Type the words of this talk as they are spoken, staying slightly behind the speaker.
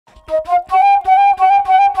A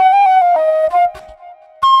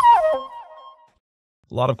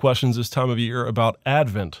lot of questions this time of year about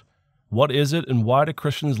Advent. What is it and why do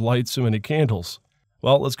Christians light so many candles?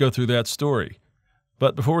 Well, let's go through that story.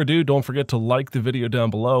 But before we do, don't forget to like the video down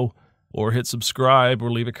below or hit subscribe or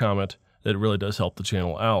leave a comment. It really does help the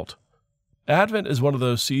channel out. Advent is one of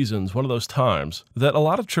those seasons, one of those times that a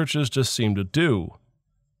lot of churches just seem to do.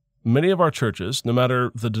 Many of our churches, no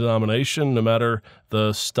matter the denomination, no matter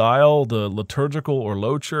the style, the liturgical or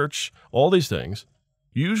low church, all these things,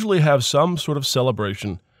 usually have some sort of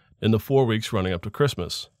celebration in the 4 weeks running up to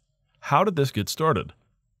Christmas. How did this get started?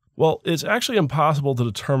 Well, it's actually impossible to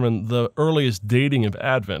determine the earliest dating of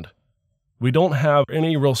Advent. We don't have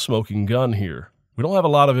any real smoking gun here. We don't have a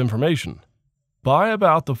lot of information. By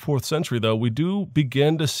about the 4th century, though, we do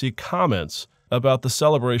begin to see comments about the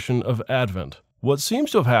celebration of Advent. What seems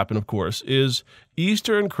to have happened, of course, is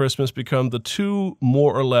Easter and Christmas become the two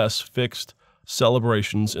more or less fixed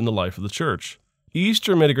celebrations in the life of the church.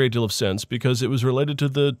 Easter made a great deal of sense because it was related to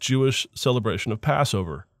the Jewish celebration of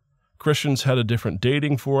Passover. Christians had a different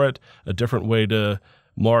dating for it, a different way to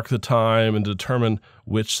mark the time and determine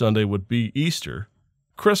which Sunday would be Easter.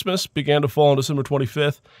 Christmas began to fall on December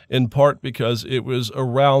 25th, in part because it was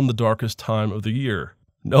around the darkest time of the year.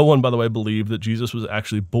 No one, by the way, believed that Jesus was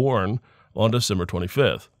actually born on December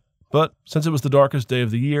 25th. But since it was the darkest day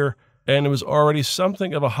of the year, and it was already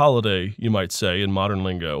something of a holiday, you might say, in modern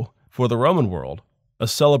lingo, for the Roman world, a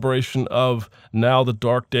celebration of now the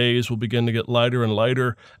dark days will begin to get lighter and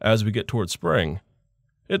lighter as we get towards spring,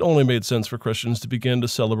 it only made sense for Christians to begin to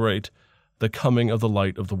celebrate the coming of the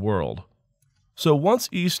light of the world. So once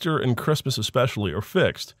Easter and Christmas especially are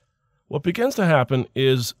fixed, what begins to happen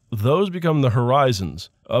is those become the horizons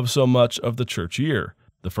of so much of the church year.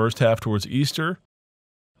 The first half towards Easter,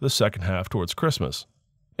 the second half towards Christmas.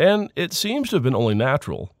 And it seems to have been only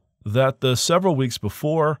natural that the several weeks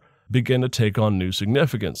before begin to take on new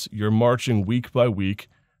significance. You're marching week by week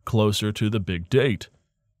closer to the big date.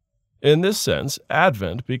 In this sense,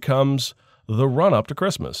 Advent becomes the run-up to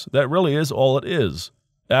Christmas. That really is all it is.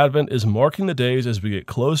 Advent is marking the days as we get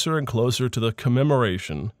closer and closer to the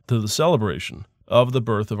commemoration, to the celebration of the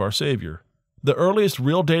birth of our Savior. The earliest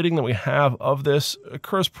real dating that we have of this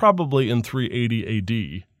occurs probably in 380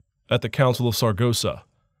 AD at the Council of Saragossa.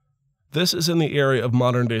 This is in the area of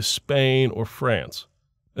modern-day Spain or France.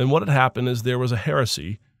 And what had happened is there was a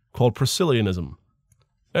heresy called Priscillianism.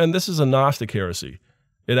 And this is a Gnostic heresy.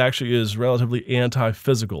 It actually is relatively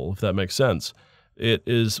anti-physical, if that makes sense. It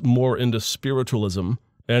is more into spiritualism,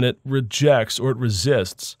 and it rejects or it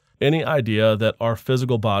resists any idea that our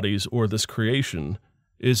physical bodies or this creation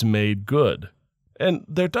is made good. And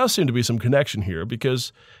there does seem to be some connection here,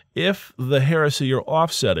 because if the heresy you're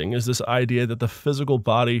offsetting is this idea that the physical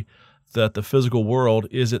body, that the physical world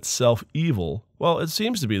is itself evil, well, it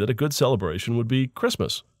seems to be that a good celebration would be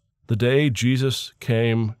Christmas, the day Jesus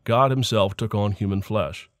came, God himself took on human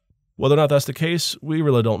flesh. Whether or not that's the case, we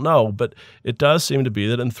really don't know, but it does seem to be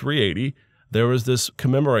that in 380, there was this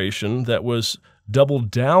commemoration that was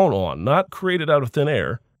doubled down on, not created out of thin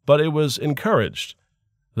air, but it was encouraged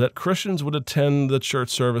that Christians would attend the church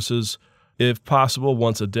services, if possible,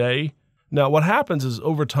 once a day. Now, what happens is,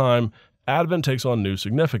 over time, Advent takes on new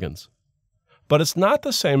significance. But it's not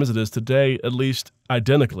the same as it is today, at least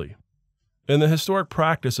identically. In the historic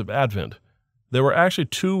practice of Advent, there were actually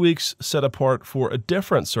 2 weeks set apart for a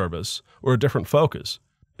different service or a different focus,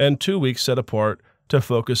 and 2 weeks set apart to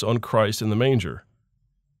focus on Christ in the manger.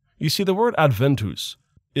 You see, the word Adventus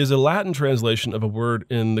is a Latin translation of a word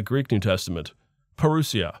in the Greek New Testament,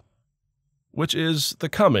 parousia, which is the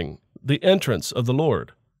coming, the entrance of the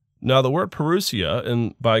Lord. Now, the word parousia,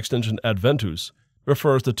 and by extension Adventus,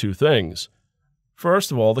 refers to two things.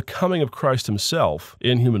 First of all, the coming of Christ himself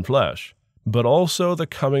in human flesh, but also the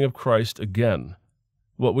coming of Christ again,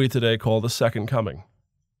 what we today call the second coming.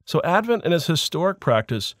 So Advent in its historic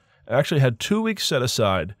practice actually had 2 weeks set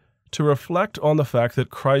aside to reflect on the fact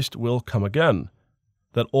that Christ will come again,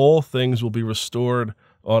 that all things will be restored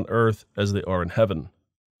on earth as they are in heaven.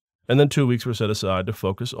 And then 2 weeks were set aside to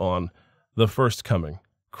focus on the first coming,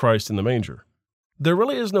 Christ in the manger. There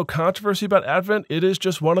really is no controversy about Advent. It is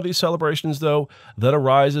just one of these celebrations, though, that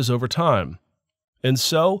arises over time. And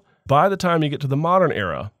so, by the time you get to the modern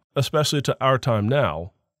era, especially to our time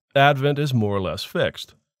now, Advent is more or less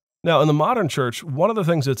fixed. Now, in the modern church, one of the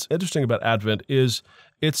things that's interesting about Advent is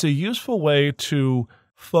it's a useful way to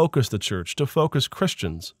focus the church, to focus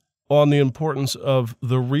Christians on the importance of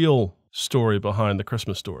the real story behind the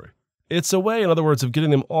Christmas story. It's a way, in other words, of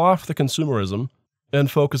getting them off the consumerism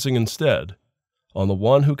and focusing instead on the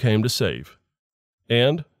one who came to save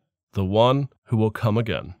and the one who will come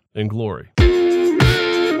again. in glory.